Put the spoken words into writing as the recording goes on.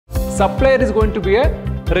supplier is going to be a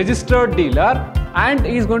registered dealer and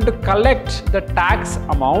he is going to collect the tax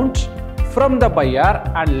amount from the buyer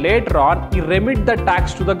and later on he remit the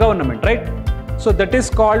tax to the government, right? So that is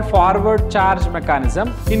called forward charge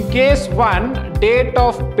mechanism. In case 1, date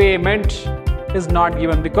of payment is not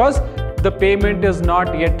given because the payment is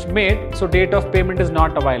not yet made, so date of payment is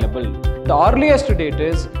not available. The earliest date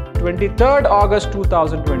is 23rd August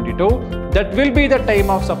 2022. That will be the time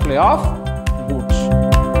of supply of goods.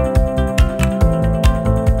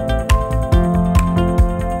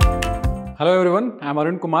 Hello everyone, I am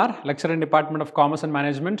Arun Kumar, lecturer in Department of Commerce and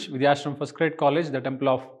Management, Vidhyaashram First Grade College, the Temple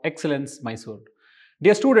of Excellence, Mysuru.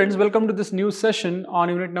 Dear students, welcome to this new session on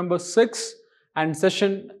unit number 6 and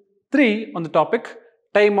session 3 on the topic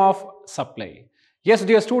time of supply. Yes,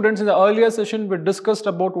 dear students, in the earlier session we discussed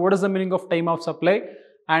about what is the meaning of time of supply,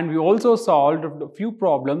 and we also solved a few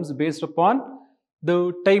problems based upon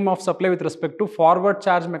the time of supply with respect to forward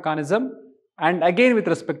charge mechanism and again with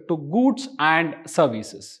respect to goods and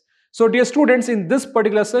services. So dear students, in this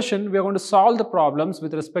particular session we are going to solve the problems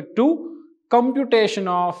with respect to computation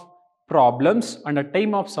of problems under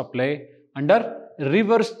time of supply under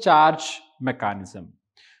reverse charge mechanism.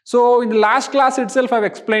 So in the last class itself I have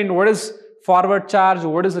explained what is forward charge,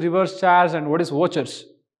 what is reverse charge and what is vouchers,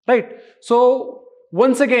 right? So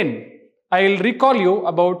once again I will recall you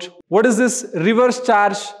about what is this reverse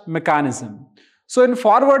charge mechanism. So in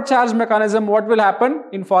forward charge mechanism, what will happen?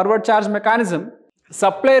 In forward charge mechanism,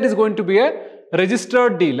 supplier is going to be a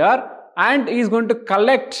registered dealer and he is going to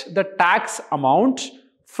collect the tax amount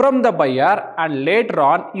from the buyer and later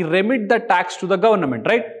on he remit the tax to the government,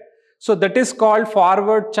 right? So that is called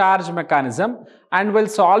forward charge mechanism, and while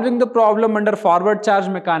solving the problem under forward charge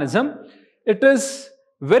mechanism, it is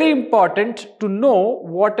very important to know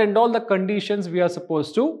what and all the conditions we are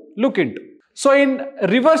supposed to look into. So in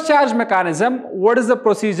reverse charge mechanism, what is the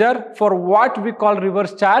procedure for what we call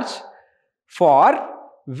reverse charge? For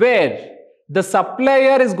where the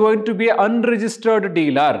supplier is going to be an unregistered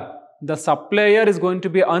dealer. The supplier is going to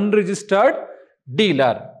be an unregistered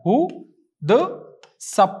dealer. Who? The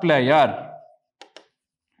supplier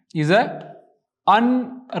is a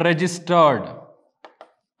unregistered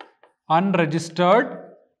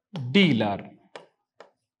dealer.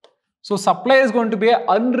 So supplier is going to be an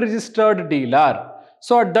unregistered dealer.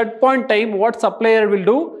 So at that point in time, what supplier will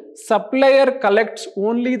do? Supplier collects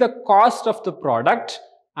only the cost of the product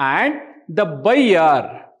and the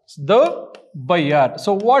buyer.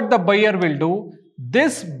 So what the buyer will do?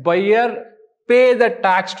 This buyer pay the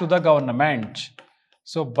tax to the government.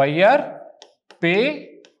 So buyer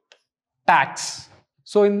pay tax.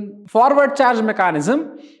 So in forward charge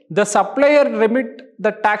mechanism, the supplier remit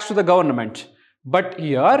the tax to the government. But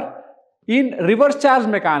here in reverse charge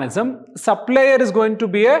mechanism, supplier is going to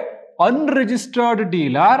be a unregistered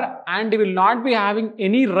dealer and he will not be having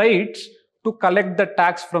any rights to collect the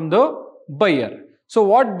tax from the buyer. So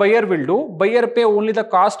what buyer will do? Buyer pay only the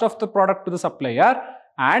cost of the product to the supplier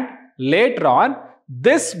and later on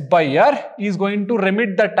this buyer is going to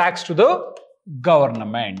remit the tax to the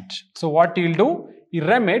government. So what he will do? He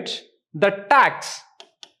remits the tax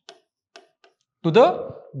to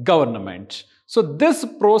the government. So this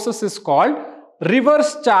process is called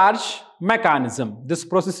reverse charge mechanism. This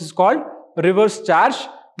process is called reverse charge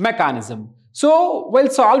mechanism. So while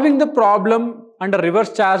solving the problem under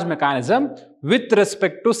reverse charge mechanism with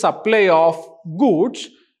respect to supply of goods,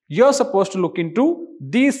 you are supposed to look into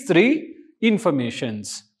these three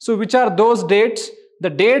informations. So which are those dates?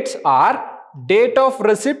 The dates are date of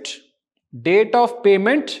receipt, date of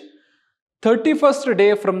payment, 31st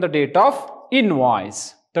day from the date of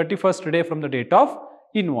invoice. 31st day from the date of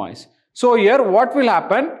invoice. So here what will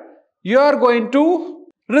happen? You are going to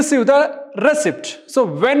receive the receipt. So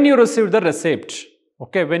when you receive the receipt,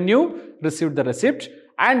 okay, when you receive the receipt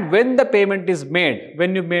and when the payment is made,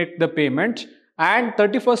 when you make the payment and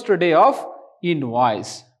 31st day of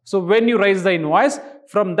invoice. So when you raise the invoice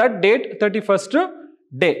from that date, 31st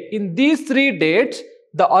day. In these three dates,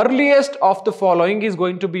 the earliest of the following is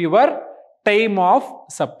going to be your time of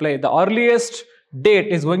supply. The earliest date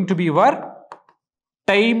is going to be your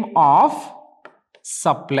time of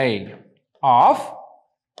supply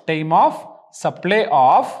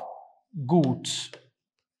of goods.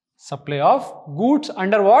 Supply of goods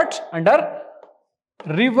under what? Under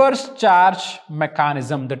reverse charge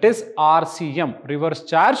mechanism, that is RCM, reverse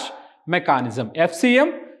charge mechanism.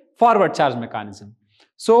 FCM, forward charge mechanism.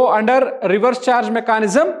 So under reverse charge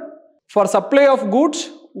mechanism, for supply of goods,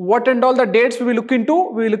 what and all the dates we will look into?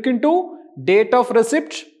 We will look into date of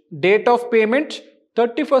receipt, date of payment,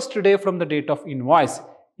 31st day from the date of invoice.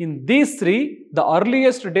 In these three, the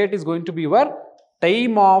earliest date is going to be your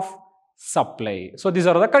time of supply. So these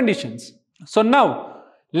are the conditions. So now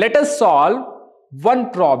let us solve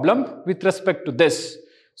one problem with respect to this.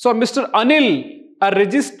 So Mr. Anil, a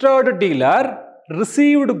registered dealer,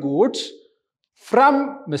 received goods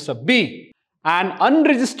from Mr. B, an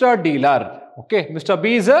unregistered dealer. Okay, Mr.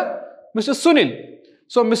 B is Mr. Sunil.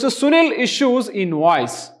 So Mr. Sunil issues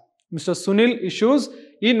invoice. Mr. Sunil issues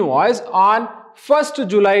invoice on 1st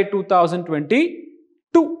July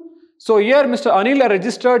 2022. So here Mr. Anil, a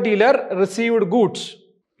registered dealer, received goods.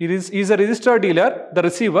 He is a registered dealer, the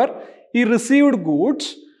receiver. He received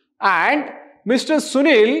goods, and Mr.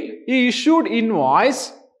 Sunil, he issued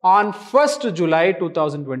invoice on 1st July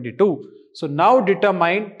 2022. So now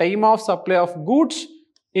determine time of supply of goods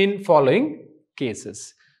in following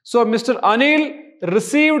cases. So Mr. Anil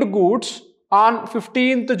received goods on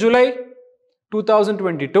 15th July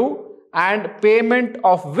 2022 and payment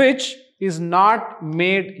of which is not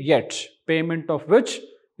made yet. Payment of which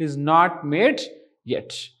is not made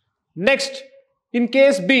yet. Next, in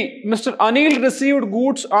case B, Mr. Anil received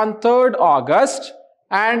goods on 3rd August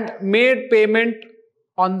and made payment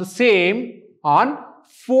on the same on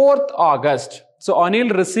 4th August. So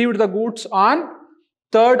Anil received the goods on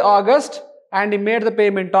 3rd August and he made the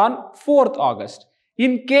payment on 4th August.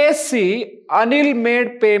 In case C, Anil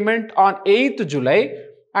made payment on 8th July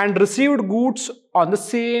and received goods on the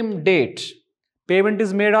same date. Payment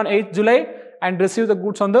is made on 8th July and received the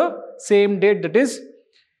goods on the same date, that is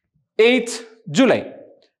 8th July.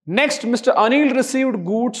 Next, Mr. Anil received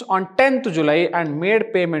goods on 10th July and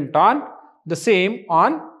made payment on the same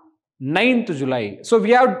on 9th July. So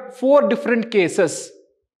we have 4 different cases.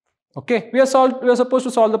 Okay, we are supposed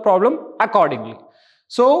to solve the problem accordingly.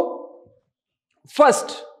 So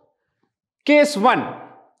first, case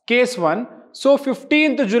 1. So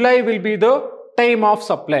 15th July will be the time of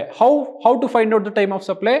supply. How to find out the time of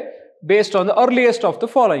supply? Based on the earliest of the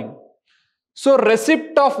following. So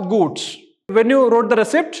receipt of goods. When you wrote the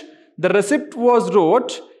receipt was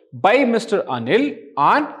wrote by Mr. Anil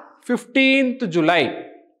on 15th July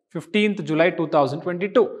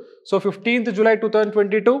 2022. So 15th July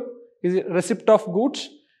 2022 is receipt of goods.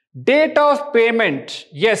 Date of payment.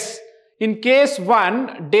 Yes, in case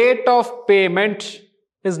 1, date of payment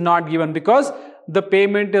is not given because the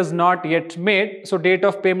payment is not yet made. So date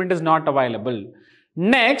of payment is not available.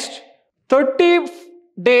 Next, 30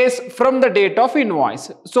 days from the date of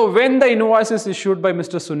invoice. So when the invoice is issued by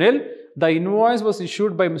Mr. Sunil, the invoice was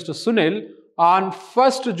issued by Mr. Sunil on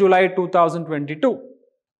 1st July 2022.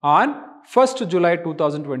 On 1st July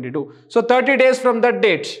 2022. So 30 days from that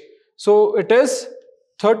date. So it is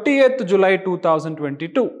 30th July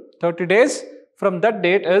 2022. 30 days from that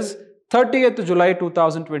date is 30th July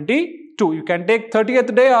 2022. You can take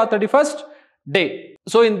 30th day or 31st day.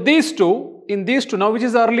 So in these two now, which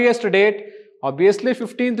is the earliest date? Obviously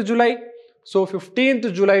 15th July. So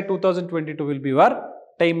 15th July 2022 will be your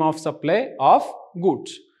time of supply of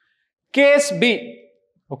goods. Case B.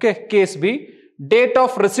 Okay, case B. Date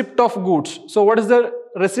of receipt of goods. So what is the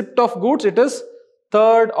receipt of goods? It is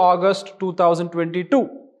 3rd August 2022.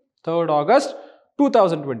 3rd August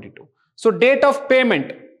 2022. So date of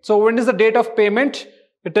payment. So when is the date of payment?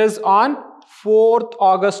 It is on 4th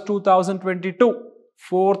August 2022.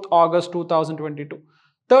 4th August 2022.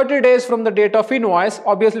 30 days from the date of invoice.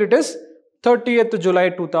 Obviously it is 30th July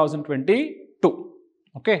 2022.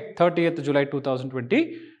 Okay, 30th July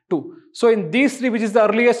 2022. So in these 3, which is the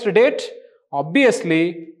earliest date?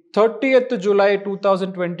 Obviously 30th July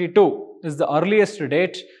 2022 is the earliest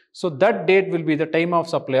date. So that date will be the time of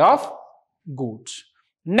supply of goods.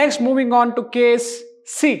 Next, moving on to case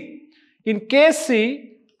C. In case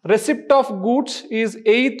C, receipt of goods is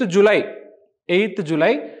 8th July. 8th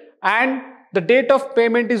July, and the date of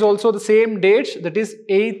payment is also the same date, that is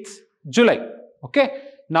 8th July. Okay.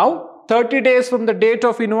 Now 30 days from the date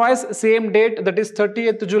of invoice, same date, that is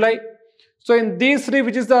 30th July. So in these 3,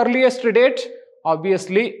 which is the earliest date?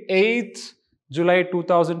 Obviously 8th July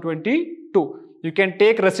 2022. You can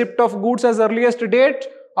take receipt of goods as earliest date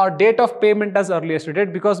or date of payment as earliest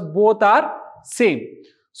date because both are same.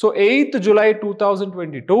 So 8th July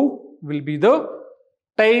 2022 will be the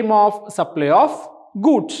time of supply of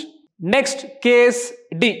goods. Next, case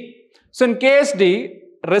D. So in case D,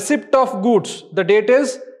 receipt of goods, the date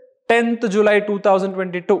is 10th July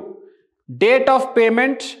 2022. Date of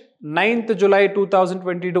payment 9th July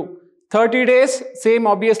 2022. 30 days, same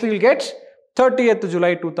obviously will get 30th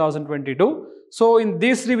July 2022. So in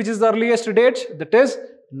these 3, which is the earliest date? That is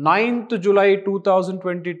 9th July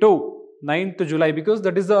 2022. 9th July, because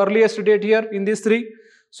that is the earliest date here in these 3.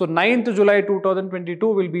 So 9th July 2022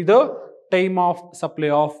 will be the time of supply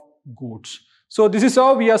of goods. So this is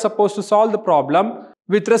how we are supposed to solve the problem.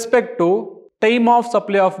 with respect to time of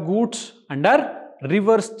supply of goods under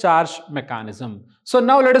reverse charge mechanism. So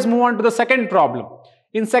now let us move on to the second problem.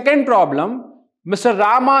 In second problem, Mr.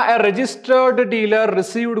 Rama, a registered dealer,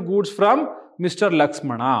 received goods from Mr.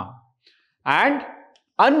 Lakshmana, and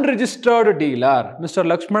unregistered dealer. Mr.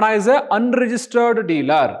 Lakshmana is a unregistered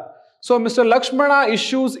dealer. So Mr. Lakshmana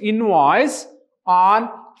issues invoice on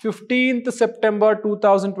 15th September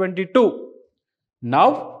 2022.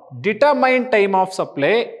 Now determine time of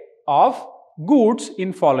supply of goods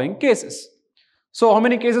in following cases. So how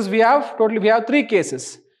many cases we have? Totally we have 3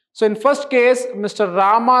 cases. So in first case, Mr.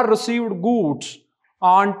 Rama received goods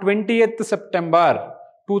on 20th September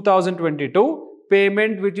 2022,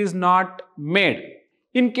 payment which is not made.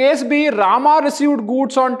 In case B, Rama received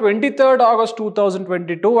goods on 23rd August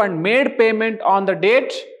 2022 and made payment on the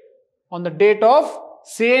date of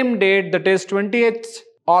same date, that is 20th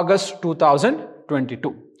August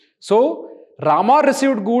 2022. So Rama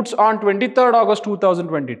received goods on 23rd August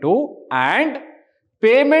 2022 and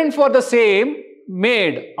payment for the same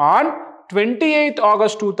made on 28th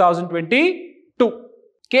August 2022.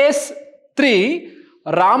 Case 3,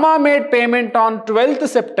 Rama made payment on 12th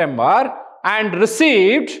September and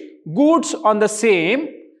received goods on the same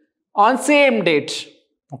date.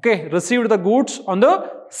 Okay, received the goods on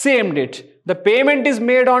the same date. The payment is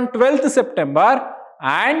made on 12th September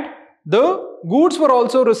and the goods were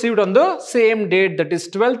also received on the same date, that is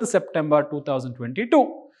 12th September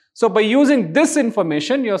 2022. So by using this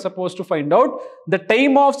information, you are supposed to find out the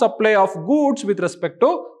time of supply of goods with respect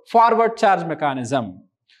to forward charge mechanism.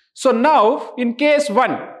 So now in case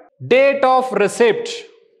 1, date of receipt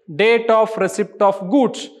of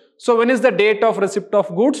goods. So when is the date of receipt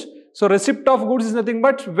of goods? So receipt of goods is nothing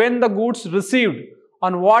but when the goods received.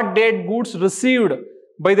 On what date goods received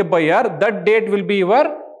by the buyer, that date will be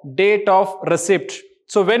your date of receipt.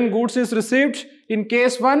 So when goods is received, in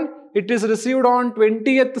case 1, it is received on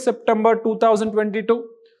 20th September 2022.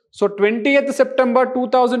 So 20th September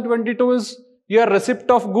 2022 is your receipt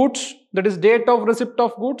of goods, that is date of receipt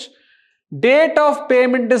of goods. Date of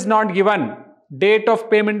payment is not given. Date of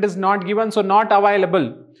payment is not given, so not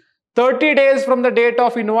available. 30 days from the date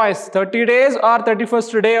of invoice, 30 days or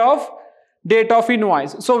 31st day of date of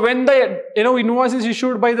invoice. So when the invoice is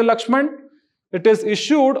issued by the Lakshman, it is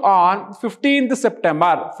issued on 15th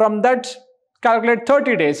September. From that, calculate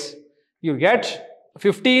 30 days. You get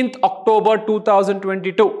 15th October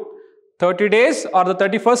 2022. 30 days or the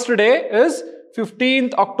 31st day is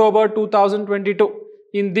 15th October 2022.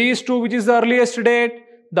 In these two, which is the earliest date?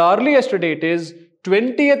 The earliest date is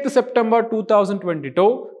 20th September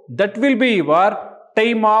 2022. That will be your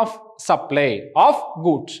time of supply of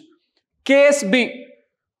goods. Case B.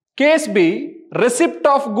 Case B, receipt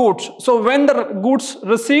of goods. So when the goods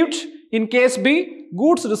received, in case B,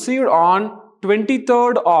 goods received on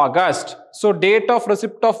 23rd August. So date of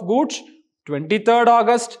receipt of goods, 23rd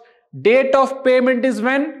August. Date of payment is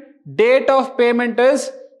when? Date of payment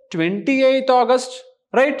is 28th August,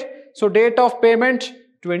 right? So date of payment,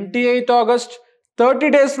 28th August.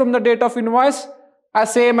 30 days from the date of invoice,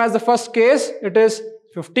 as same as the first case, it is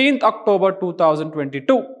 15th October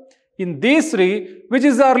 2022. In these three, which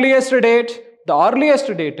is the earliest date? The earliest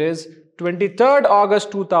date is 23rd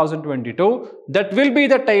August 2022. That will be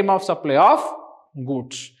the time of supply of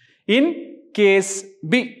goods. In case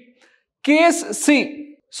B. Case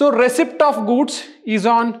C. So receipt of goods is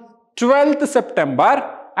on 12th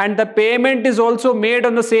September and the payment is also made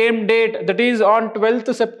on the same date, that is on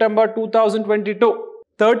 12th September 2022.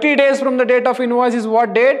 30 days from the date of invoice is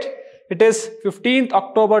what date? It is 15th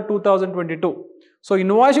October 2022. So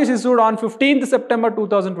invoice is issued on 15th September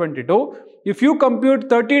 2022. If you compute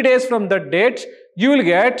 30 days from that date, you will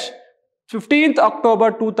get 15th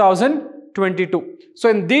October 2022. So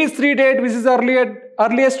in these three dates, which is the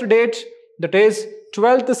earliest date, that is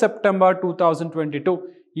 12th September 2022.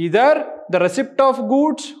 Either the receipt of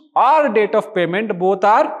goods or date of payment, both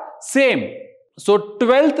are same. So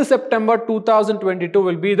 12th September 2022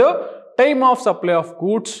 will be the time of supply of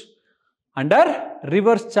goods under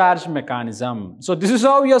reverse charge mechanism. So this is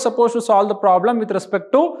how you are supposed to solve the problem with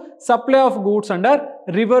respect to supply of goods under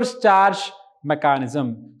reverse charge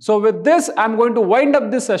mechanism. So with this, I am going to wind up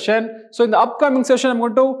this session. So in the upcoming session, I am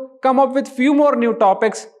going to come up with few more new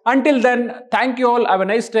topics. Until then, thank you all. Have a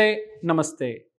nice day. Namaste.